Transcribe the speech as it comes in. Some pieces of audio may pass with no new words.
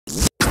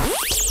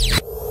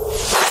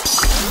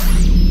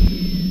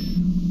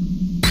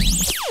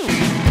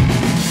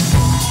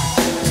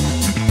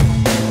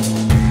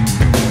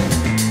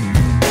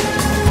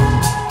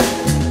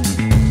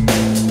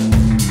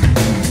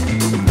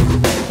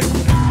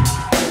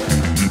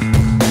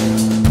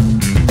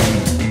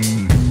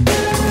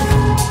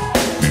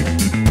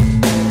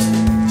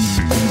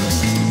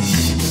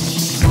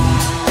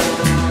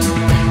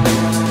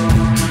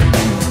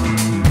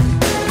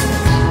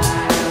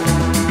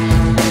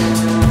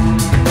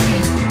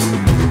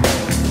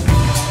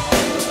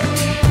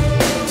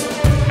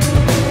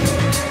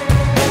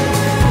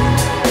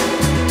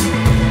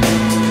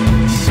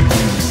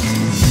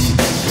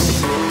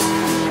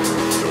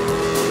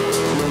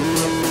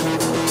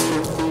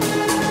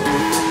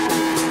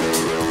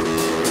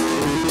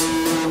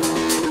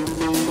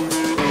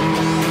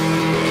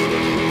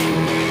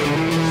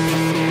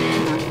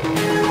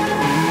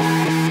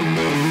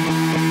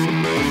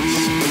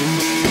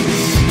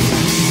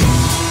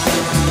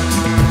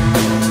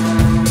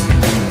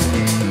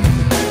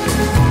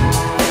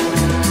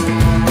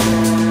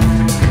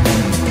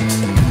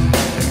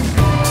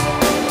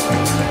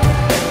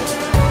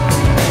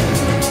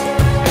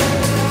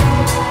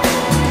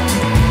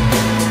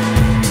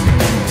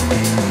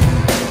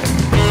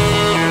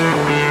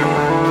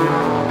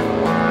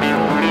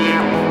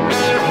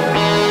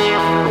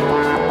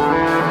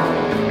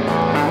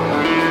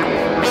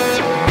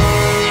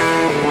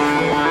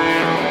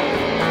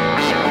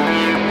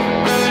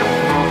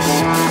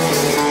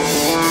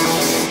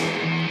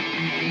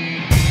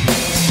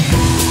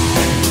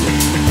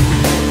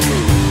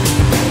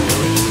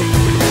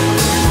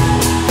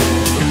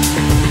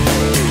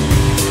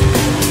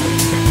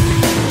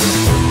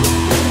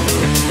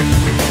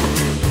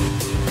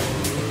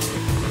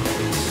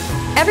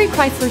Every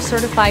Chrysler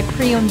certified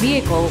pre-owned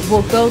vehicle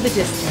will go the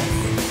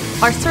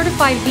distance. Our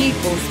certified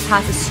vehicles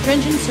pass a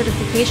stringent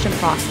certification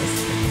process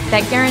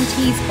that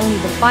guarantees only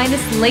the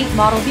finest late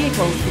model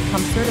vehicles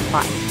become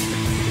certified.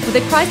 With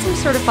a Chrysler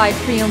certified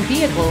pre-owned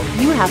vehicle,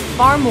 you have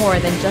far more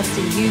than just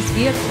a used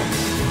vehicle.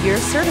 You're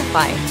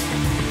certified.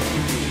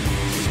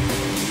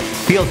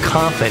 Feel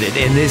confident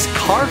in this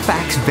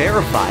Carfax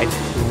verified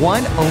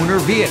one-owner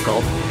vehicle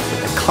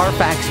with the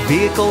Carfax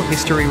Vehicle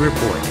History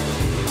Report.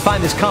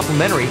 Find this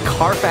complimentary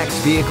Carfax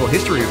Vehicle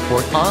History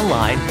Report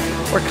online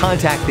or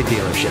contact the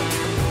dealership.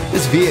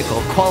 This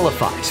vehicle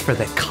qualifies for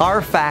the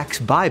Carfax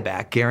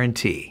Buyback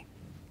Guarantee.